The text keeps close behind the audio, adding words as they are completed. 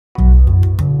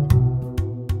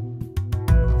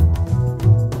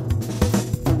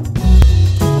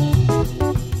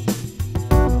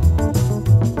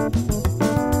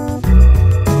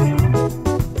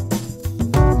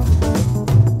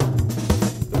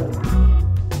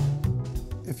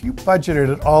If you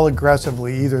budgeted at all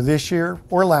aggressively either this year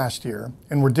or last year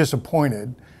and were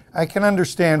disappointed, I can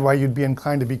understand why you'd be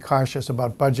inclined to be cautious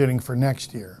about budgeting for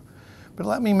next year. But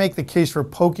let me make the case for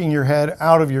poking your head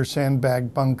out of your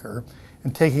sandbag bunker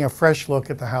and taking a fresh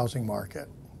look at the housing market.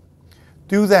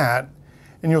 Do that,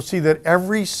 and you'll see that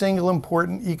every single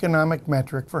important economic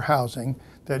metric for housing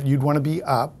that you'd want to be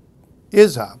up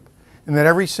is up, and that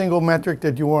every single metric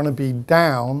that you want to be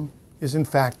down is in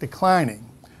fact declining.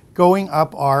 Going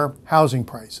up are housing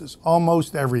prices,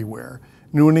 almost everywhere,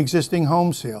 new and existing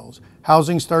home sales,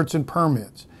 housing starts and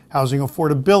permits, housing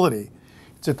affordability.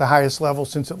 It's at the highest level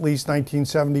since at least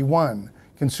 1971.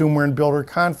 Consumer and builder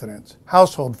confidence,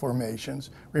 household formations,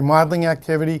 remodeling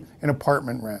activity, and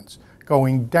apartment rents.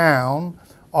 Going down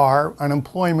are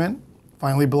unemployment,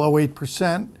 finally below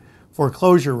 8%,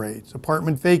 foreclosure rates,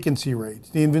 apartment vacancy rates,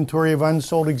 the inventory of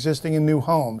unsold existing and new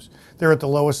homes. They're at the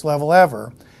lowest level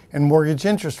ever. And mortgage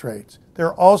interest rates.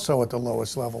 They're also at the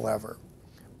lowest level ever.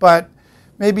 But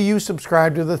maybe you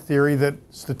subscribe to the theory that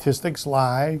statistics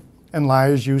lie and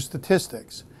liars use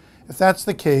statistics. If that's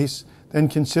the case, then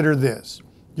consider this.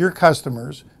 Your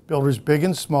customers, builders big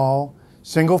and small,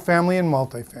 single family and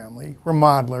multifamily,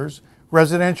 remodelers,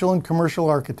 residential and commercial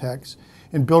architects,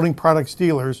 and building products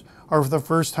dealers are for the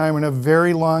first time in a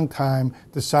very long time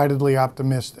decidedly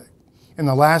optimistic. In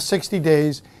the last 60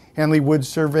 days, Hanley Wood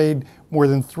surveyed more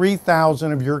than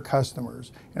 3,000 of your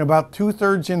customers, and about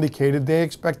 2/3 indicated they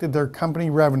expected their company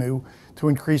revenue to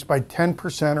increase by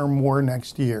 10% or more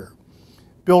next year.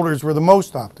 Builders were the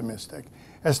most optimistic,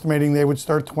 estimating they would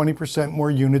start 20%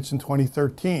 more units in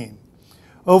 2013.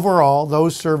 Overall,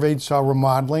 those surveyed saw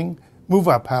remodeling,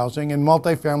 move-up housing, and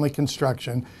multifamily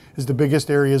construction as the biggest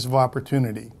areas of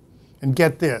opportunity. And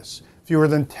get this, fewer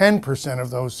than 10% of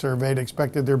those surveyed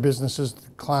expected their businesses to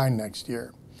decline next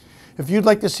year. If you'd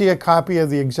like to see a copy of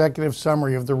the executive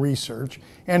summary of the research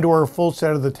and/or a full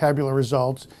set of the tabular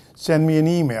results, send me an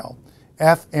email,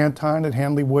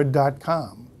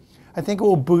 fanton@hanleywood.com. I think it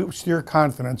will boost your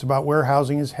confidence about where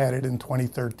housing is headed in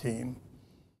 2013.